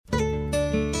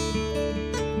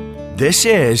This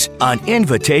is An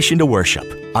Invitation to Worship,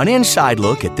 an inside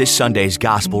look at this Sunday's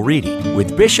Gospel reading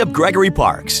with Bishop Gregory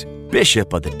Parks,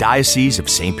 Bishop of the Diocese of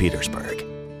St. Petersburg.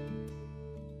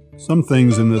 Some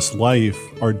things in this life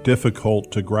are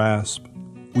difficult to grasp.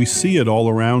 We see it all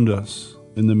around us,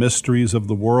 in the mysteries of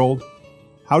the world.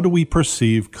 How do we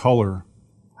perceive color?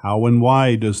 How and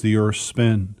why does the earth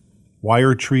spin? Why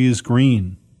are trees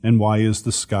green, and why is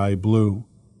the sky blue?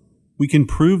 We can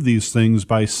prove these things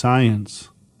by science,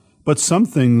 but some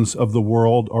things of the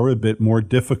world are a bit more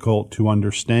difficult to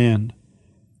understand,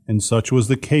 and such was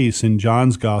the case in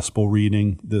John's Gospel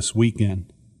reading this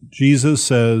weekend. Jesus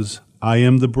says, "I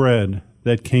am the bread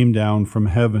that came down from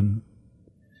heaven."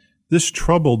 This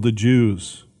troubled the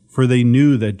Jews, for they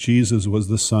knew that Jesus was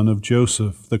the son of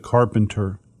Joseph, the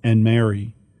carpenter, and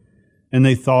Mary, and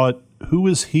they thought, "Who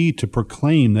is he to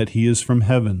proclaim that he is from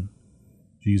heaven?"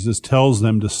 Jesus tells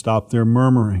them to stop their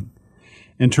murmuring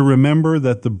and to remember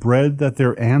that the bread that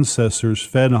their ancestors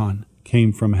fed on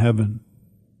came from heaven,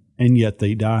 and yet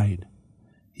they died.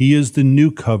 He is the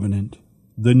new covenant,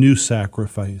 the new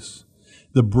sacrifice,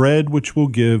 the bread which will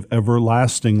give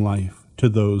everlasting life to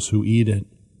those who eat it.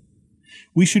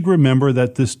 We should remember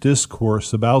that this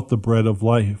discourse about the bread of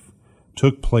life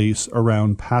took place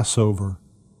around Passover.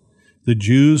 The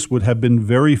Jews would have been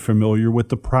very familiar with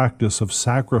the practice of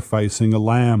sacrificing a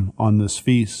lamb on this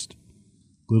feast.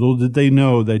 Little did they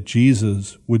know that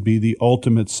Jesus would be the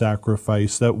ultimate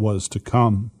sacrifice that was to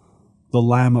come, the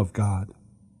Lamb of God.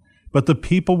 But the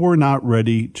people were not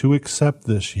ready to accept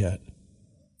this yet.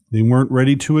 They weren't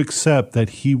ready to accept that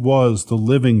he was the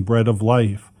living bread of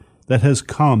life that has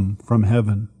come from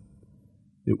heaven.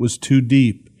 It was too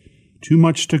deep, too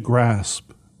much to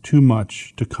grasp, too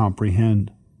much to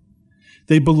comprehend.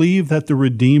 They believed that the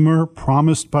Redeemer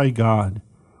promised by God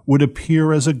would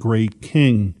appear as a great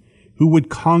king who would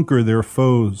conquer their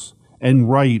foes and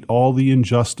right all the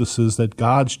injustices that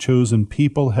God's chosen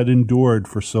people had endured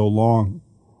for so long.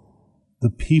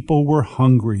 The people were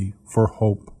hungry for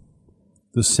hope.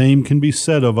 The same can be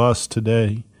said of us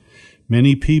today.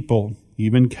 Many people,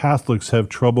 even Catholics, have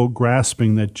trouble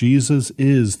grasping that Jesus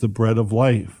is the bread of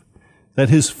life, that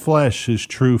his flesh is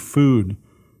true food,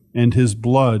 and his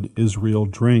blood is real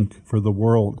drink for the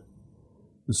world.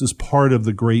 This is part of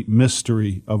the great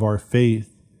mystery of our faith,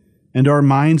 and our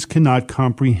minds cannot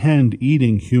comprehend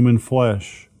eating human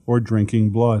flesh or drinking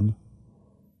blood.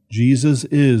 Jesus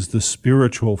is the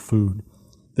spiritual food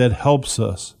that helps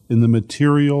us in the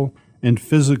material and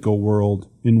physical world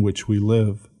in which we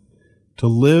live, to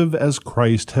live as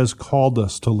Christ has called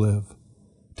us to live.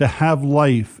 To have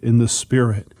life in the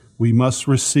Spirit, we must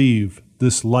receive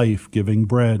this life-giving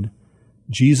bread,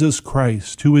 Jesus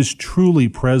Christ, who is truly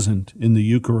present in the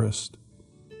Eucharist.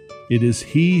 It is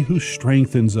he who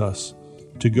strengthens us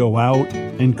to go out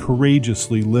and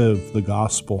courageously live the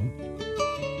gospel.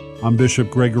 I'm Bishop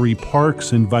Gregory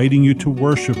Parks, inviting you to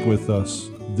worship with us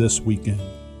this weekend.